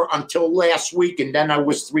 34 until last week, and then I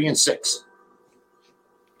was 3-6.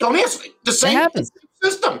 Don't ask me. The same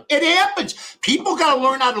system. It happens. People got to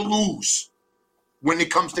learn how to lose when it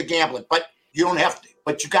comes to gambling, but you don't have to.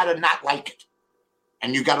 But you got to not like it,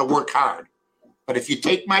 and you got to work hard. But if you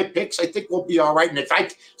take my picks, I think we'll be all right.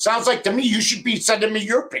 And sounds like to me, you should be sending me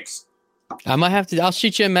your picks. I might have to. I'll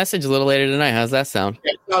shoot you a message a little later tonight. How's that sound?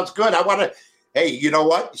 That sounds good. I want to. Hey, you know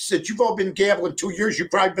what? Since you've all been gambling 2 years,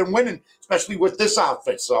 you've probably been winning, especially with this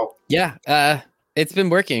outfit. So yeah, it's been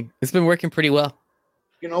working. It's been working pretty well.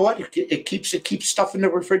 You know what? It keeps stuff in the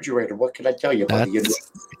refrigerator. What can I tell you, buddy?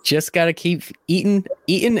 Just gotta keep eating,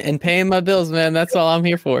 and paying my bills, man. That's all I'm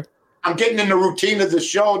here for. I'm getting in the routine of the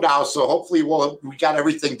show now, so hopefully we got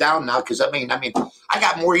everything down now. Because I mean, I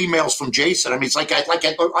got more emails from Jason. I mean, it's like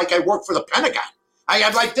I work for the Pentagon.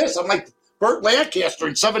 I'm like this. I'm like Burt Lancaster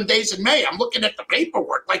in 7 Days in May. I'm looking at the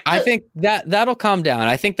paperwork. Like this. I think that'll calm down.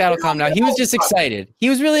 I think that'll calm down. He was just excited. He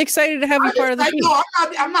was really excited to have you part of the team.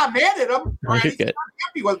 I'm not mad at him. Right? Good. I'm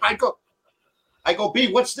happy with him. I go,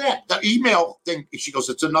 B, what's that? The email thing. She goes,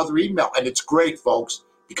 it's another email, and it's great, folks.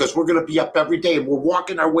 Because we're going to be up every day and we're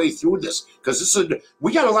walking our way through this. Because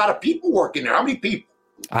we got a lot of people working there. How many people?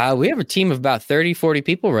 We have a team of about 30, 40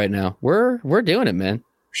 people right now. We're doing it, man.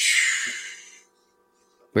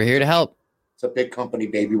 We're here to help. It's a big company,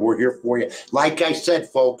 baby. We're here for you. Like I said,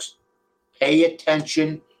 folks, pay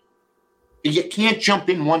attention. You can't jump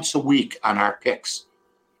in once a week on our picks.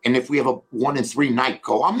 And if we have a 1-3 night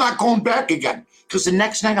go, I'm not going back again. Because the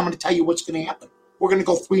next night I'm going to tell you what's going to happen. We're going to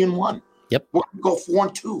go 3-1. Yep. We're going to go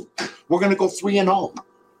 4-2. We're going to go 3-0.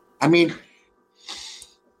 I mean,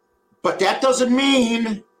 but that doesn't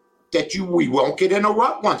mean that we won't get in a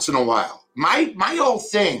rut once in a while. My whole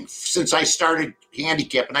thing since I started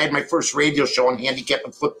handicapping, I had my first radio show on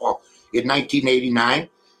handicapping football in 1989,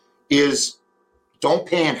 is don't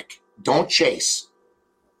panic. Don't chase.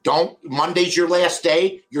 Monday's your last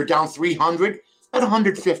day. You're down 300 at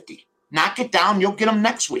 150. Knock it down. You'll get them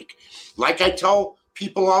next week. Like I tell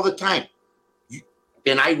people all the time.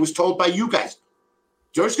 And I was told by you guys,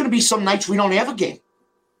 there's going to be some nights we don't have a game.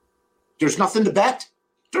 There's nothing to bet.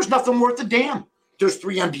 There's nothing worth a damn. There's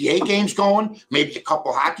 3 NBA games going, maybe a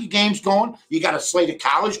couple hockey games going. You got a slate of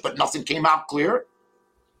college, but nothing came out clear.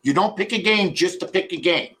 You don't pick a game just to pick a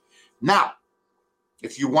game. Now,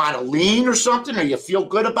 if you want to lean or something, or you feel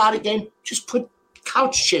good about a game, just put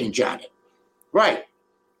couch change on it. Right.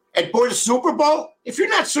 And boy, the Super Bowl, if you're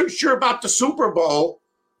not so sure about the Super Bowl,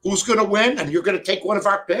 who's going to win, and you're going to take one of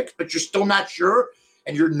our picks, but you're still not sure,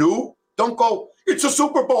 and you're new, don't go, it's a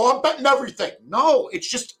Super Bowl, I'm betting everything. No, it's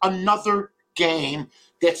just another game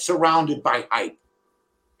that's surrounded by hype.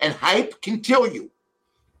 And hype can kill you.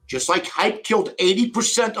 Just like hype killed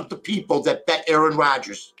 80% of the people that bet Aaron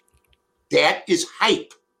Rodgers. That is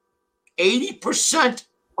hype. 80%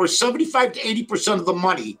 or 75 to 80% of the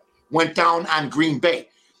money went down on Green Bay.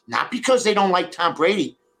 Not because they don't like Tom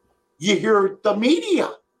Brady. You hear the media.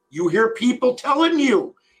 You hear people telling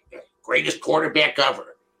you, greatest quarterback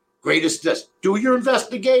ever, greatest this. Do your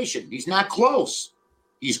investigation. He's not close.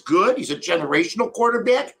 He's good. He's a generational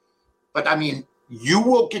quarterback. But, I mean, you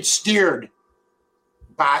will get steered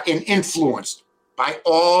by and influenced by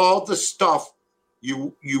all the stuff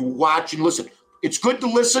you watch and listen. It's good to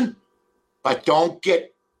listen, but don't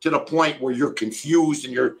get to the point where you're confused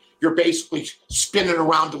and you're basically spinning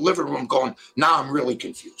around the living room going, now I'm really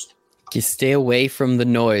confused. You stay away from the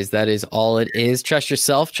noise. That is all it is. Trust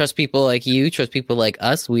yourself. Trust people like you. Trust people like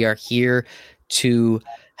us. We are here to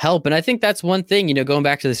help. And I think that's one thing, going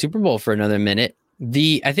back to the Super Bowl for another minute.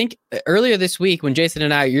 I think earlier this week when Jason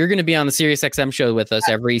and you're going to be on the SiriusXM show with us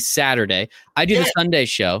every Saturday. I do the Sunday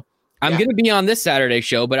show. I'm going to be on this Saturday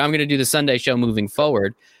show, but I'm going to do the Sunday show moving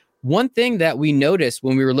forward. One thing that we noticed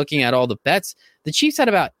when we were looking at all the bets, the Chiefs had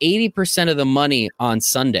about 80% of the money on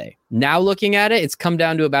Sunday. Now looking at it, it's come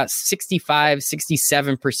down to about 65,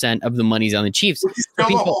 67% of the money's on the Chiefs. Which is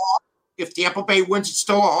still if Tampa Bay wins, it's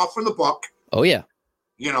still off for the book. Oh, yeah.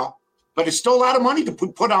 But it's still a lot of money to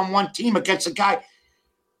put on one team against a guy.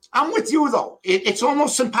 I'm with you, though. It's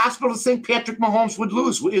almost impossible to think Patrick Mahomes would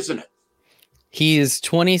lose, isn't it? He's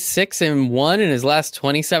 26-1 in his last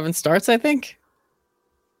 27 starts, I think.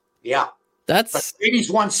 Yeah. But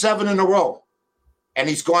Brady's won 7 in a row. And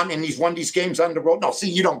he's won these games on the road. No, see,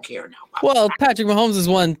 you don't care now. Well, Patrick Mahomes has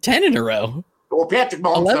won 10 in a row. Well, Patrick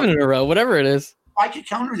Mahomes 11 in a row, whatever it is. I could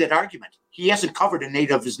counter that argument. He hasn't covered in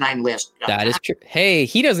 8 of his 9 last. That is true. Hey,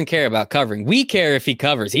 he doesn't care about covering. We care if he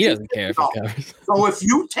covers. He doesn't care if he covers. So if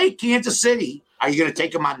you take Kansas City, are you going to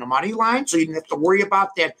take him on the money line so you don't have to worry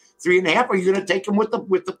about that 3.5? Or are you going to take him with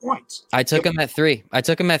the points? I took him at 3. I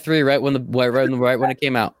took him at 3 right when it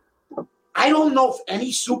came out. I don't know if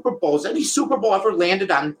any Super Bowl ever landed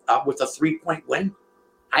on with a 3-point win.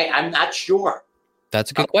 I'm not sure.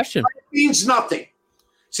 That's a good question. It means nothing.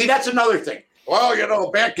 See, that's another thing.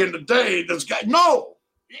 Well, back in the day, this guy. No,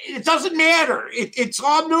 it doesn't matter. It's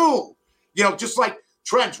all new. Just like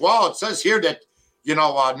trends. Well, it says here that,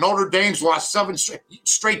 Notre Dame's lost 7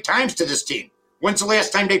 straight times to this team. When's the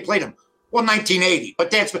last time they played them? Well, 1980.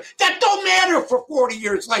 But that don't matter for 40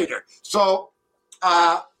 years later. So,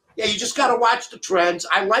 you just got to watch the trends.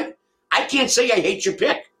 I can't say I hate your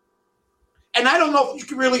pick. And I don't know if you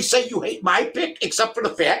can really say you hate my pick, except for the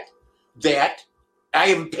fact that I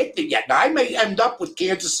haven't picked it yet. Now, I may end up with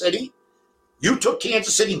Kansas City. You took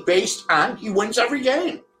Kansas City based on he wins every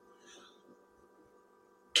game.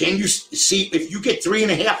 Can you see if you get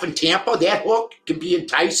 3.5 in Tampa, that hook can be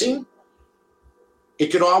enticing? It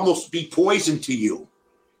could almost be poison to you,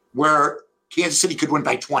 where Kansas City could win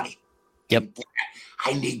by 20. Yep.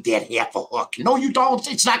 I need that half a hook. No, you don't.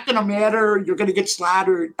 It's not going to matter. You're going to get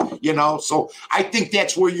slaughtered, So I think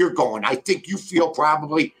that's where you're going. I think you feel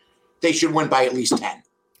probably they should win by at least 10.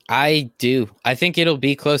 I do. I think it'll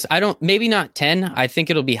be close. Maybe not 10. I think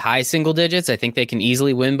it'll be high single digits. I think they can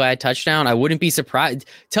easily win by a touchdown. I wouldn't be surprised.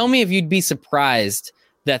 Tell me if you'd be surprised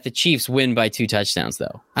that the Chiefs win by 2 touchdowns,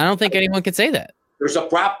 though. I don't think anyone could say that. There's a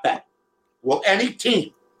prop bet. Will any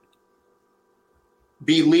team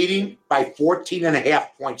be leading by 14.5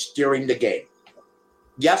 points during the game?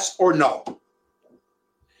 Yes or no?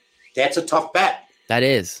 That's a tough bet. That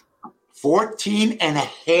is.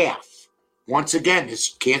 14.5. Once again,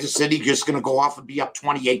 is Kansas City just going to go off and be up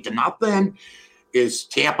 28-0? Is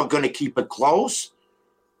Tampa going to keep it close?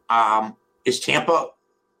 Is Tampa,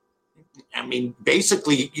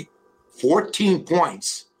 basically 14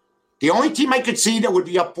 points. The only team I could see that would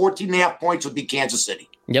be up 14.5 points would be Kansas City.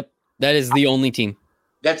 Yep. That is the only team.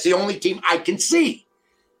 That's the only team I can see.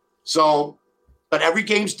 So, but every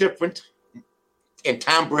game's different. And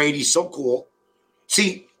Tom Brady's so cool.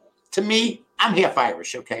 See, to me, I'm half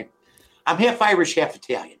Irish, okay? I'm half Irish, half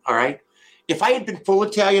Italian, all right? If I had been full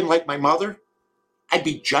Italian like my mother, I'd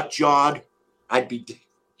be jut-jawed. I'd be,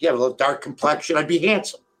 a little dark complexion. I'd be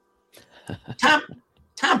handsome.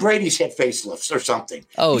 Tom Brady's had facelifts or something.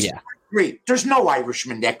 Oh, yeah. Great. There's no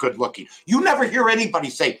Irishman that good looking. You never hear anybody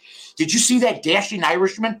say, did you see that dashing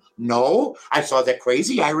Irishman? No, I saw that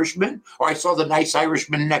crazy Irishman, or I saw the nice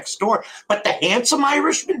Irishman next door. But the handsome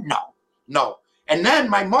Irishman? No. And then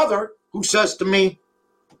my mother, who says to me,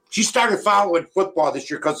 she started following football this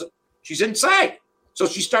year because she's inside. So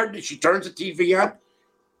she turns the TV on.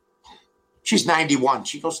 She's 91.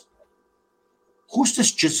 She goes, who's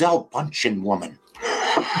this Gisele Bundchen woman?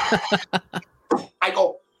 I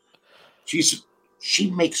go,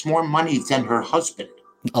 she makes more money than her husband.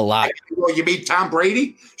 A lot. I go, you mean Tom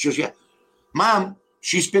Brady? She goes, yeah. Mom,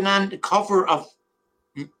 she's been on the cover of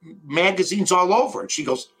magazines all over. And she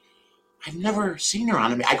goes, I've never seen her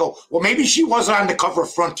on it. I go, well, maybe she was on the cover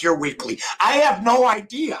of Frontier Weekly. I have no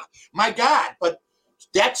idea. My God. But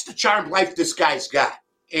that's the charmed life this guy's got.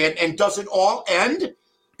 And does it all end?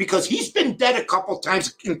 Because he's been dead a couple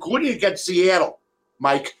times, including against Seattle,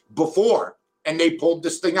 Mike, before. And they pulled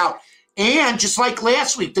this thing out. And just like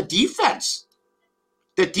last week, the defense,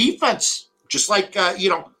 just like,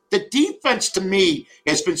 the defense to me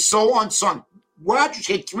has been so unsung. Rodgers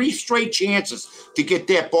had 3 straight chances to get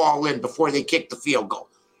that ball in before they kicked the field goal.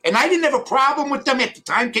 And I didn't have a problem with them at the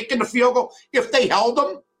time kicking the field goal if they held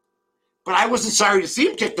them. But I wasn't sorry to see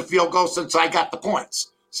him kick the field goal since I got the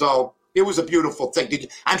points. So it was a beautiful thing.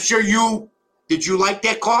 Did you like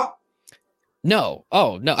that call? No.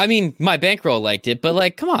 Oh, no. I mean, my bankroll liked it,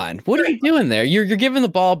 but come on. What are you doing there? You're giving the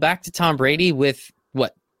ball back to Tom Brady with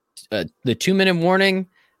what? The 2-minute warning,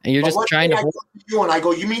 and you're just trying to. I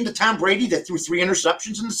go, you mean the Tom Brady that threw 3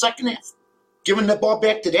 interceptions in the second half? Giving the ball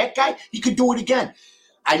back to that guy? He could do it again.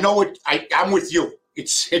 I know it. I'm with you.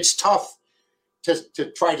 It's tough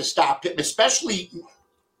to try to stop him, especially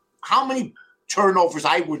how many turnovers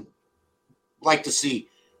I would like to see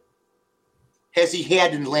has he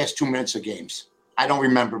had in the last 2 minutes of games? I don't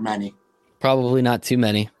remember many. Probably not too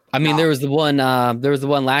many. I mean, there was the one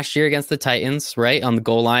last year against the Titans, right, on the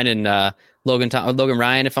goal line, and Logan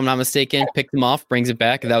Ryan, if I'm not mistaken, picked him off, brings it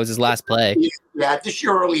back. That was his last play. Yeah, this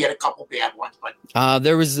year early had a couple bad ones, but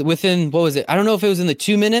there was within, what was it? I don't know if it was in the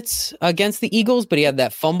 2 minutes against the Eagles, but he had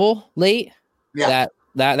that fumble late. Yeah.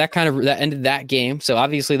 That ended that game. So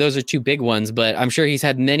obviously those are 2 big ones, but I'm sure he's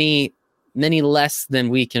had many less than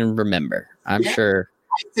we can remember. I'm sure.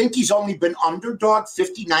 I think he's only been underdog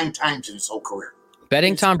 59 times in his whole career.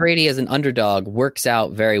 Betting Tom Brady as an underdog works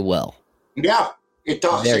out very well. Yeah, it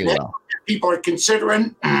does. Very well. People are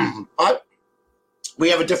considering, but we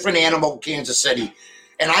have a different animal in Kansas City.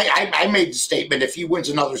 And I made the statement, if he wins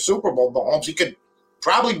another Super Bowl, Mahomes, he could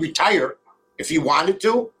probably retire if he wanted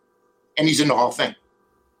to, and he's in the Hall of Fame.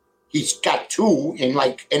 He's got 2 in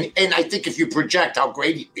and I think if you project how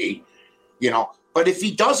great he'd be, But if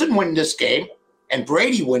he doesn't win this game and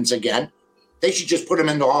Brady wins again, they should just put him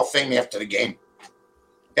in the Hall of Fame after the game.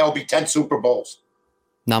 That will be 10 Super Bowls.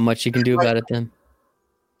 Not much you can do about it then.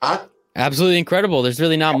 Huh? Absolutely incredible. There's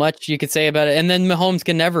really not much you could say about it. And then Mahomes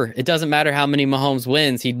can never. It doesn't matter how many Mahomes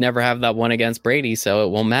wins. He'd never have that one against Brady, so it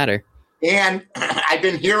won't matter. And I've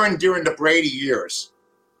been hearing during the Brady years,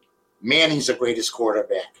 Manning's the greatest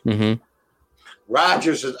quarterback. Mm-hmm.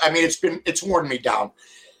 Rodgers is, it's worn me down.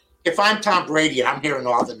 If I'm Tom Brady and I'm hearing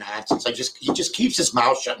all the nonsense, he just keeps his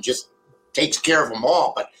mouth shut and just takes care of them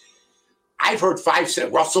all. But I've heard 5 say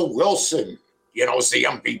Russell Wilson, is the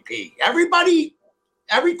MVP.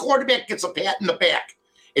 Every quarterback gets a pat in the back.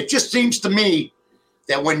 It just seems to me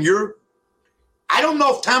that I don't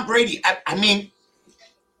know if Tom Brady,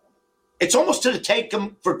 it's almost to the take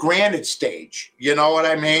him for granted stage. You know what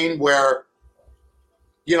I mean? Where,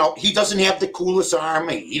 he doesn't have the coolest arm.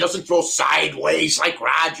 He doesn't throw sideways like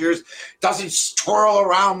Rodgers, doesn't twirl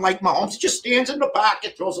around like Mahomes. He just stands in the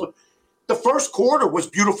pocket, throws. The first quarter was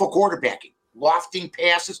beautiful quarterbacking, lofting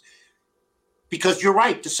passes. Because you're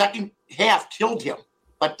right, the second half killed him.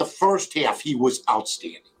 But the first half, he was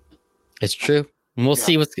outstanding. It's true. And we'll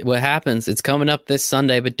see what happens. It's coming up this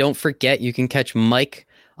Sunday. But don't forget, you can catch Mike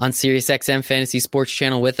on SiriusXM Fantasy Sports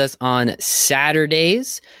Channel with us on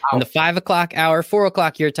Saturdays in the 5 o'clock hour, 4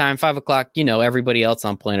 o'clock your time, 5 o'clock, everybody else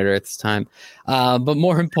on planet Earth's time. But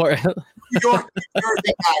more important, you're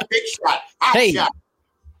the guy, big shot, hot shot.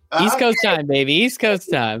 East Coast time, baby. East Coast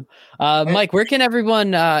time. Mike, where can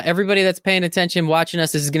everybody that's paying attention, watching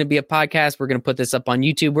us, this is going to be a podcast. We're going to put this up on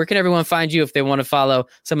YouTube. Where can everyone find you if they want to follow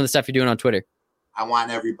some of the stuff you're doing on Twitter? I want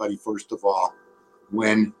everybody, first of all,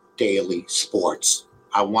 Win Daily Sports.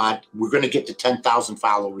 We're going to get to 10,000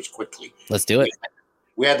 followers quickly. Let's do it.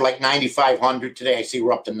 We had like 9,500 today. I see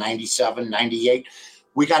we're up to 97, 98.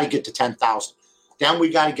 We got to get to 10,000. Then we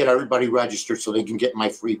got to get everybody registered so they can get my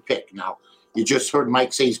free pick. Now, you just heard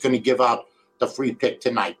Mike say he's going to give out the free pick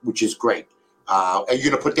tonight, which is great. Are you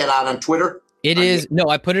going to put that out on Twitter? It is. No,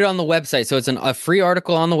 I put it on the website. So it's a free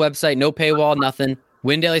article on the website. No paywall, nothing.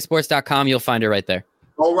 WinDailySports.com. You'll find it right there.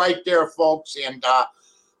 Go right there, folks. And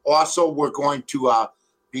also, we're going to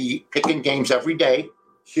be picking games every day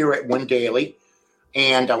here at Win Daily.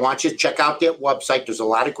 And I want you to check out that website. There's a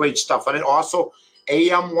lot of great stuff on it. Also,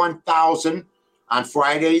 AM 1000 on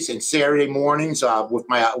Fridays and Saturday mornings with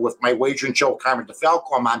my wagering show, Carmen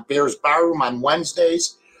DeFalco. I'm on Bears Barroom on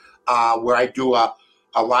Wednesdays, where I do a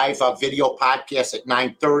live video podcast at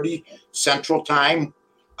 9:30 Central Time.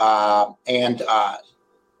 And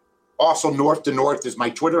also North to North is my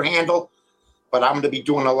Twitter handle. But I'm going to be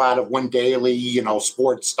doing a lot of Win Daily,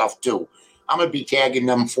 sports stuff too. I'm going to be tagging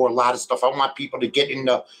them for a lot of stuff. I want people to get in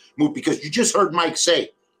the mood because you just heard Mike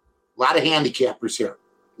say, a lot of handicappers here.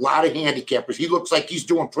 A lot of handicappers. He looks like he's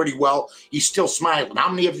doing pretty well. He's still smiling. How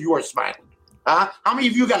many of you are smiling? Huh? How many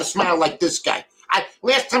of you got a smile like this guy?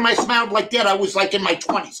 Last time I smiled like that, I was like in my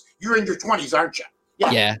 20s. You're in your 20s, aren't you?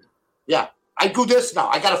 Yeah. I do this now.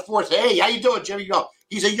 I got to force. Hey, how you doing, Jimmy? Go.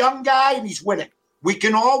 He's a young guy and he's winning. We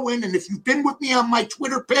can all win. And if you've been with me on my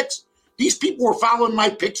Twitter picks, these people were following my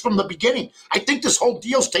picks from the beginning. I think this whole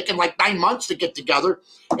deal's taken like 9 months to get together,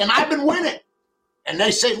 and I've been winning. And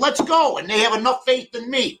they say, let's go. And they have enough faith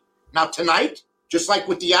in me. Now, tonight, just like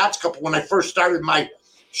with the Odds Couple, when I first started my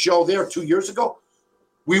show there 2 years ago,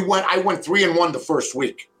 I went 3-1 the first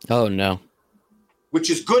week. Oh, no.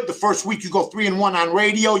 Which is good. The first week you go 3-1 on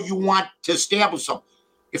radio, you want to establish something.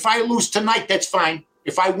 If I lose tonight, that's fine.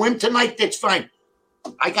 If I win tonight, that's fine.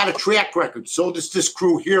 I got a track record. So does this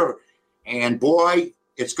crew here. And boy,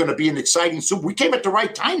 it's going to be an exciting Super. We came at the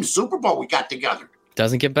right time. The Super Bowl we got together.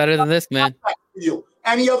 Doesn't get better than this, man.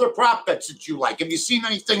 Any other prop bets that you like? Have you seen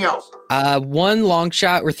anything else? One long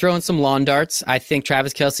shot. We're throwing some lawn darts. I think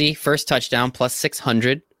Travis Kelce, first touchdown, plus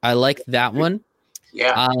 600. I like that one.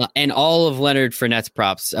 Yeah. And all of Leonard Fournette's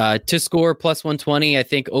props. To score, plus 120. I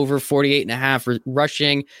think over 48.5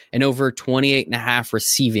 rushing and over 28.5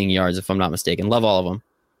 receiving yards, if I'm not mistaken. Love all of them.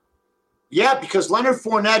 Yeah, because Leonard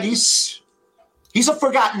Fournette, he's a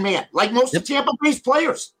forgotten man, like most of Tampa Bay's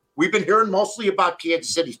players. We've been hearing mostly about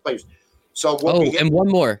Kansas City's players. So and one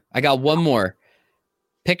more. I got one more.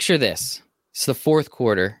 Picture this. It's the fourth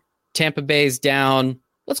quarter. Tampa Bay's down,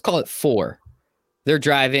 let's call it 4. They're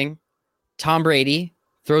driving. Tom Brady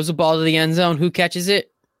throws a ball to the end zone. Who catches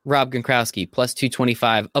it? Rob Gronkowski, plus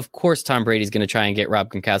 225. Of course, Tom Brady's going to try and get Rob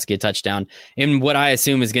Gronkowski a touchdown in what I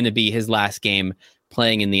assume is going to be his last game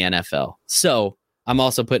playing in the NFL. So I'm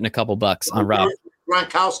also putting a couple bucks on Rob.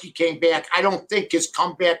 Gronkowski came back. I don't think his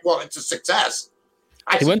comeback, it's a success.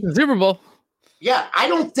 He went to the Super Bowl. Yeah, I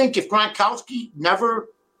don't think if Gronkowski never,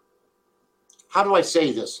 how do I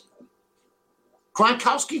say this?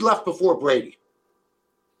 Gronkowski left before Brady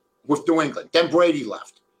with New England. Then Brady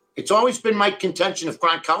left. It's always been my contention, if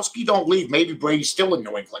Gronkowski don't leave, maybe Brady's still in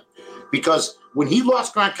New England. Because when he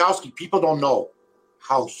lost Gronkowski, people don't know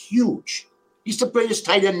how huge. He's the greatest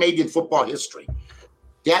tight end maybe in football history.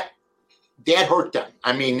 That hurt them.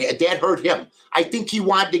 I mean, that hurt him. I think he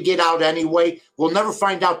wanted to get out anyway. We'll never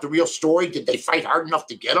find out the real story. Did they fight hard enough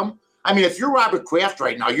to get him? I mean, if you're Robert Kraft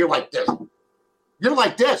right now, you're like this. You're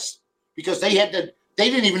like this. Because they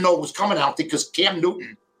didn't even know it was coming out because Cam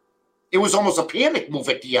Newton, it was almost a panic move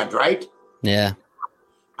at the end, right? Yeah.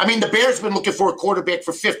 I mean, the Bears been looking for a quarterback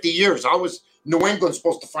for 50 years. How was New England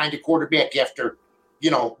supposed to find a quarterback after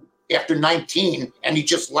 19, and he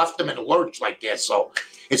just left them in a lurch like that? So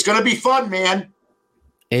it's going to be fun, man.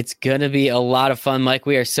 It's going to be a lot of fun, Mike.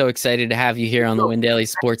 We are so excited to have you here on the Win Daily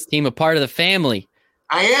Sports team, a part of the family.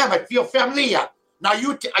 I am. I feel familiar. Now, are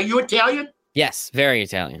you Italian? Yes, very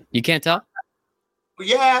Italian. You can't tell?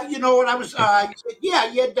 Yeah, you know what I was. You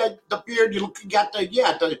had the beard. You got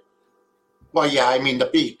the the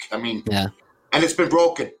beak. I mean, yeah. And it's been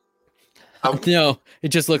broken. No, it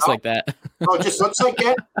just looks like that. Oh, it just looks like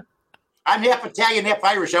that. I'm half Italian, half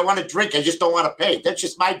Irish. I want to drink. I just don't want to pay. That's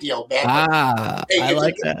just my deal, man. I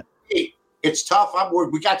like that. It's tough.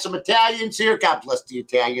 We got some Italians here. God bless the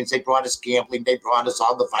Italians. They brought us gambling. They brought us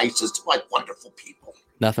all the vices. Like wonderful people.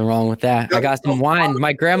 Nothing wrong with that. I got some wine.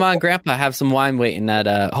 My grandma and grandpa have some wine waiting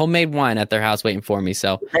homemade wine at their house waiting for me.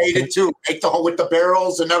 So made it too. Make with the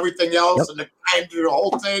barrels and everything else, and the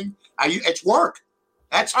whole thing. It's work.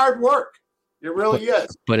 That's hard work. It really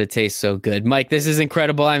is. But it tastes so good. Mike, this is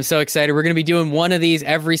incredible. I'm so excited. We're going to be doing one of these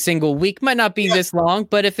every single week. Might not be this long,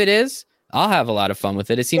 but if it is, I'll have a lot of fun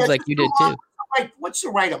with it. It seems like you did too. What's the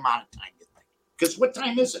right amount of time, you think? Because what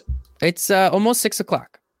time is it? It's almost 6:00.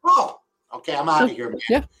 Oh, okay. I'm out of here, man.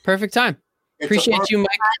 Yeah, perfect time. Appreciate you,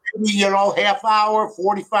 Mike. Half hour,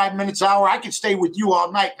 45 minutes, hour. I can stay with you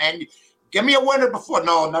all night, man. Give me a winner before.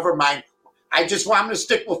 No, never mind. I'm going to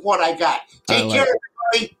stick with what I got. Take care,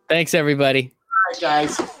 everybody. Thanks, everybody. All right,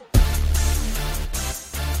 guys.